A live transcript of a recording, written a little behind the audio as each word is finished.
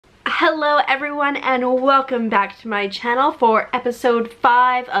Hello everyone and welcome back to my channel for episode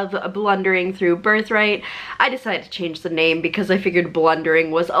 5 of Blundering Through Birthright. I decided to change the name because I figured blundering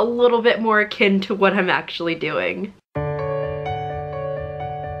was a little bit more akin to what I'm actually doing.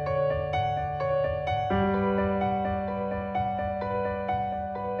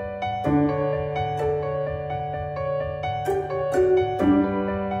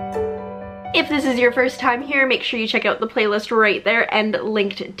 If this is your first time here, make sure you check out the playlist right there and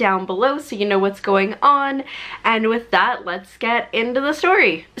linked down below so you know what's going on. And with that, let's get into the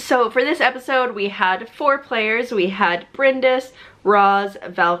story. So for this episode, we had 4 players. We had Brindis, Roz,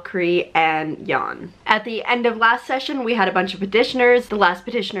 Valkyrie, and Jan. At the end of last session, we had a bunch of petitioners. The last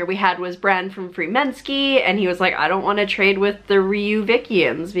petitioner we had was Bran from Freemensky, and he was like, I don't want to trade with the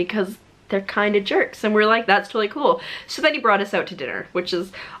Ryuvikians because they're kind of jerks, and we're like, that's totally cool. So then he brought us out to dinner, which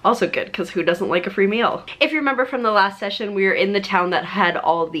is also good because who doesn't like a free meal? If you remember from the last session, we were in the town that had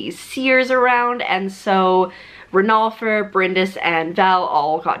all these seers around, and so Renalfer, Brindis, and Val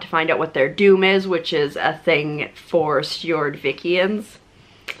all got to find out what their doom is, which is a thing for Stjordvikians.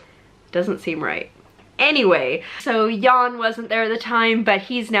 Doesn't seem right. Anyway, so Jan wasn't there at the time, but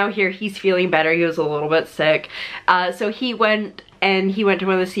he's now here. He's feeling better. He was a little bit sick. So he went to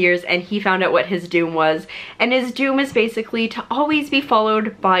one of the seers and he found out what his doom was. And his doom is basically to always be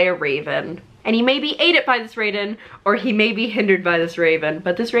followed by a raven. And he may be aided by this raven, or he may be hindered by this raven,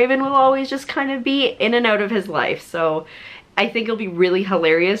 but this raven will always just kind of be in and out of his life. So I think it'll be really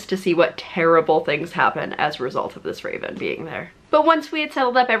hilarious to see what terrible things happen as a result of this raven being there. But once we had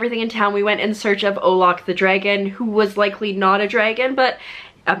settled up everything in town, we went in search of Olok the dragon, who was likely not a dragon, but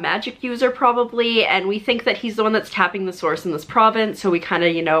a magic user probably, and we think that he's the one that's tapping the source in this province, so we kind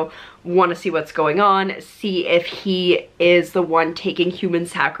of, you know, want to see what's going on, see if he is the one taking human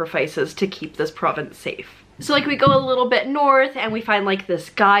sacrifices to keep this province safe. So like we go a little bit north and we find like this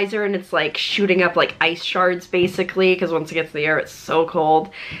geyser, and it's like shooting up like ice shards basically, because once it gets to the air it's so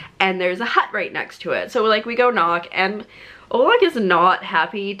cold, and there's a hut right next to it. So like we go knock, and Olok is not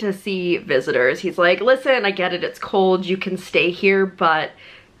happy to see visitors. He's like, listen, I get it, it's cold, you can stay here, but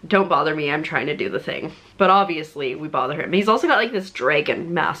don't bother me, I'm trying to do the thing. But obviously we bother him. He's also got like this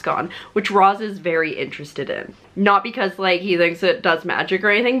dragon mask on, which Roz is very interested in. Not because like he thinks it does magic or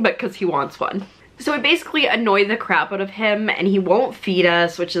anything, but because he wants one. So we basically annoy the crap out of him, and he won't feed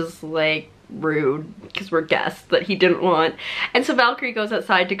us, which is like rude because we're guests that he didn't want. And so Valkyrie goes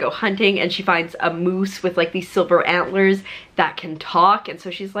outside to go hunting, and she finds a moose with like these silver antlers that can talk, and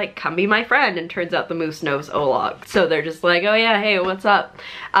so she's like, come be my friend, and turns out the moose knows Olok. So they're just like, oh yeah, hey, what's up?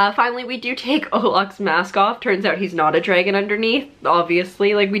 Finally we do take Olok's mask off. Turns out he's not a dragon underneath,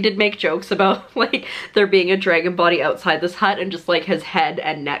 obviously. Like we did make jokes about like there being a dragon body outside this hut and just like his head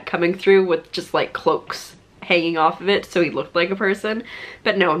and neck coming through with just like cloaks hanging off of it, so he looked like a person,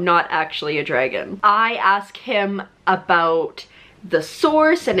 but no, not actually a dragon. I ask him about the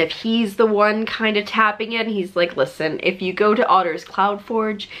source and if he's the one kind of tapping it. He's like, listen, if you go to Otter's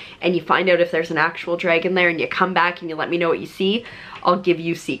Cloudforge and you find out if there's an actual dragon there and you come back and you let me know what you see, I'll give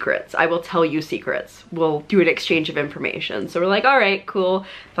you secrets. I will tell you secrets. We'll do an exchange of information. So we're like, all right, cool,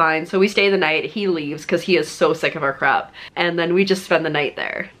 fine. So we stay the night. He leaves because he is so sick of our crap. And then we just spend the night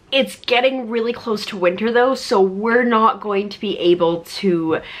there. It's getting really close to winter though, so we're not going to be able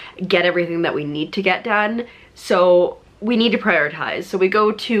to get everything that we need to get done. So we need to prioritize. So we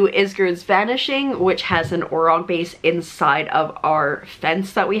go to Isgard's Vanishing, which has an Orog base inside of our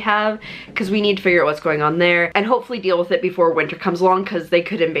fence that we have, because we need to figure out what's going on there and hopefully deal with it before winter comes along, because they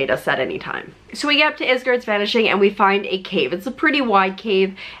could invade us at any time. So we get up to Isgard's Vanishing and we find a cave. It's a pretty wide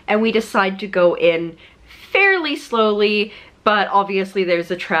cave, and we decide to go in fairly slowly, but obviously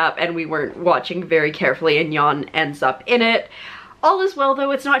there's a trap and we weren't watching very carefully, and Jan ends up in it. All is well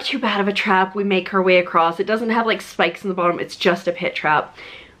though, it's not too bad of a trap. We make our way across. It doesn't have like spikes in the bottom, it's just a pit trap.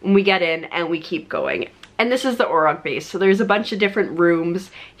 And we get in and we keep going. And this is the Orog base, so there's a bunch of different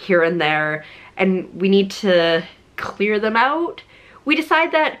rooms here and there, and we need to clear them out. We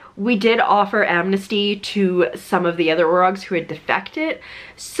decide that we did offer amnesty to some of the other Orogs who had defected,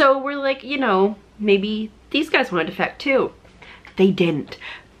 so we're like, you know, maybe these guys want to defect too. They didn't.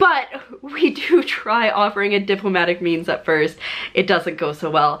 But we do try offering a diplomatic means at first. It doesn't go so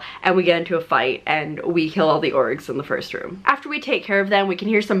well, and we get into a fight and we kill all the orgs in the first room. After we take care of them, we can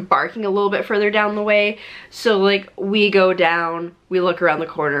hear some barking a little bit further down the way. So like we go down, we look around the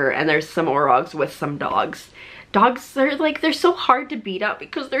corner, and there's some orogs with some dogs. Dogs, they're so hard to beat up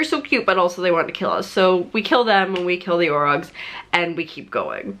because they're so cute, but also they want to kill us. So we kill them and we kill the orogs and we keep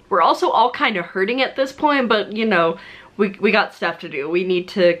going. We're also all kind of hurting at this point, but you know, we got stuff to do. We need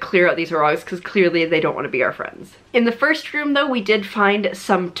to clear out these Orogs because clearly they don't want to be our friends. In the first room though, we did find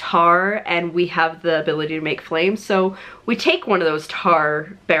some tar and we have the ability to make flames. So we take one of those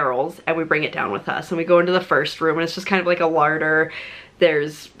tar barrels and we bring it down with us and we go into the first room and it's just kind of like a larder.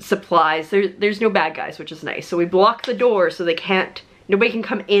 There's supplies, there's no bad guys, which is nice. So we block the door so nobody can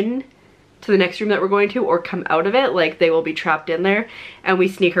come in to the next room that we're going to or come out of it, like they will be trapped in there, and we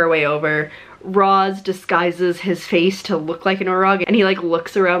sneak our way over. Roz disguises his face to look like an Orog and he like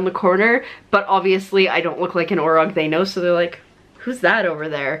looks around the corner, but obviously I don't look like an Orog they know, so they're like, who's that over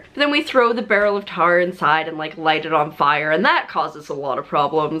there? But then we throw the barrel of tar inside and like light it on fire, and that causes a lot of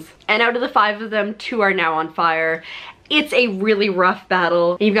problems. And out of the 5 of them, 2 are now on fire. It's a really rough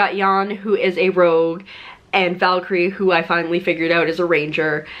battle. You've got Jan, who is a rogue, and Valkyrie, who I finally figured out is a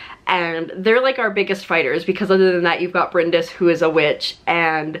ranger. And they're like our biggest fighters because other than that you've got Brindis, who is a witch,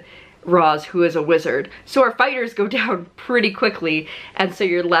 and Roz, who is a wizard. So our fighters go down pretty quickly, and so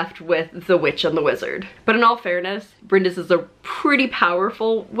you're left with the witch and the wizard. But in all fairness, Brindis is a pretty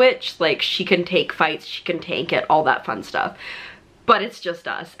powerful witch. Like, she can take fights, she can tank it, all that fun stuff. But it's just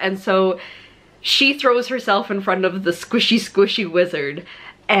us. And so she throws herself in front of the squishy wizard,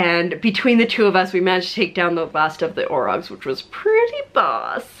 and between the 2 of us, we managed to take down the last of the Orogs, which was pretty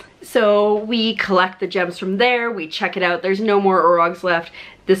boss. So we collect the gems from there, we check it out, there's no more Orogs left.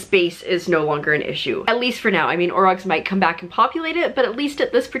 The space is no longer an issue. At least for now. I mean, Orogs might come back and populate it, but at least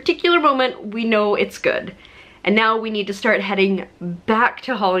at this particular moment, we know it's good. And now we need to start heading back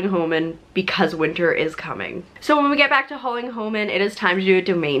to Hollingholmen because winter is coming. So when we get back to Hollingholmen, it is time to do a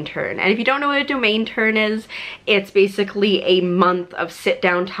domain turn. And if you don't know what a domain turn is, it's basically a month of sit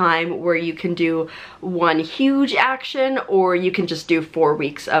down time where you can do one huge action, or you can just do 4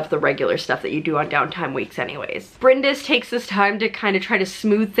 weeks of the regular stuff that you do on downtime weeks anyways. Brindis takes this time to kind of try to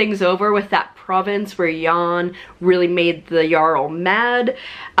smooth things over with that province where Jan really made the Jarl mad,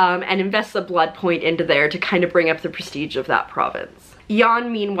 and invests a blood point into there to kind of bring up the prestige of that province.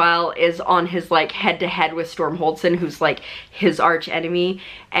 Jan, meanwhile, is on his like head-to-head with Stormholtzen, who's like his arch enemy,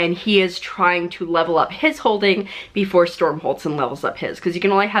 and he is trying to level up his holding before Stormholtzen levels up his, because you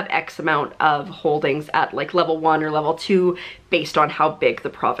can only have X amount of holdings at like level 1 or level 2 based on how big the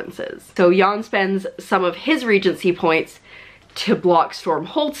province is. So Jan spends some of his regency points to block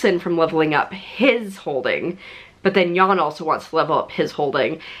Stormholtzen from leveling up his holding, but then Jan also wants to level up his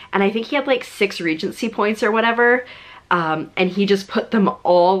holding, and I think he had like 6 regency points or whatever. And he just put them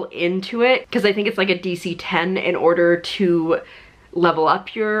all into it because I think it's like a DC 10 in order to level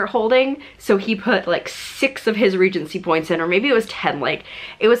up your holding. So he put like 6 of his regency points in, or maybe it was 10, like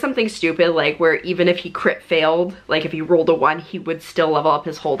it was something stupid, like where even if he crit failed, like if he rolled a 1, he would still level up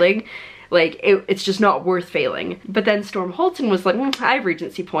his holding. Like it's just not worth failing. But then Stormholtzen was like, I have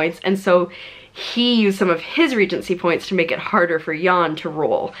regency points, and so he used some of his regency points to make it harder for Jan to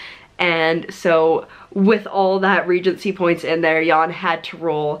roll. And so with all that regency points in there, Jan had to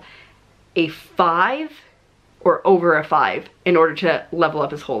roll a 5 or over a 5 in order to level up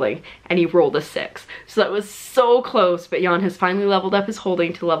his holding, and he rolled a 6. So that was so close, but Jan has finally leveled up his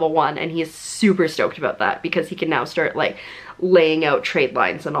holding to level 1, and he is super stoked about that because he can now start like laying out trade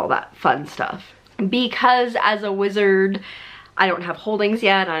lines and all that fun stuff. Because as a wizard, I don't have holdings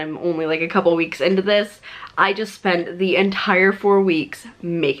yet, I'm only like a couple weeks into this, I just spent the entire 4 weeks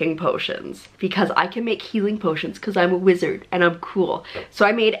making potions because I can make healing potions because I'm a wizard and I'm cool. So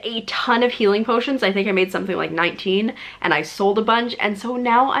I made a ton of healing potions. I think I made something like 19, and I sold a bunch, and so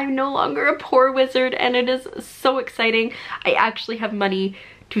now I'm no longer a poor wizard, and it is so exciting. I actually have money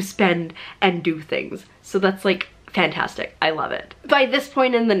to spend and do things. So that's like fantastic. I love it. By this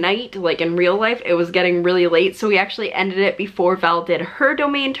point in the night, like in real life, it was getting really late, so we actually ended it before Val did her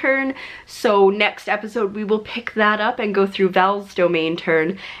domain turn. So next episode we will pick that up and go through Val's domain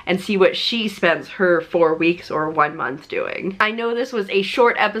turn and see what she spends her 4 weeks or 1 month doing. I know this was a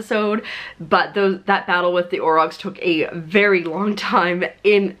short episode, but that battle with the Orogs took a very long time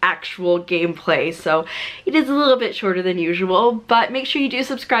in actual gameplay, so it is a little bit shorter than usual, but make sure you do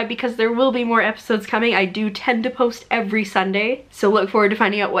subscribe because there will be more episodes coming. I do tend to post every Sunday, so look forward to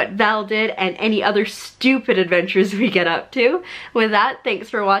finding out what Val did and any other stupid adventures we get up to. With that, thanks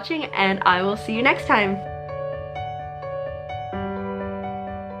for watching, and I will see you next time.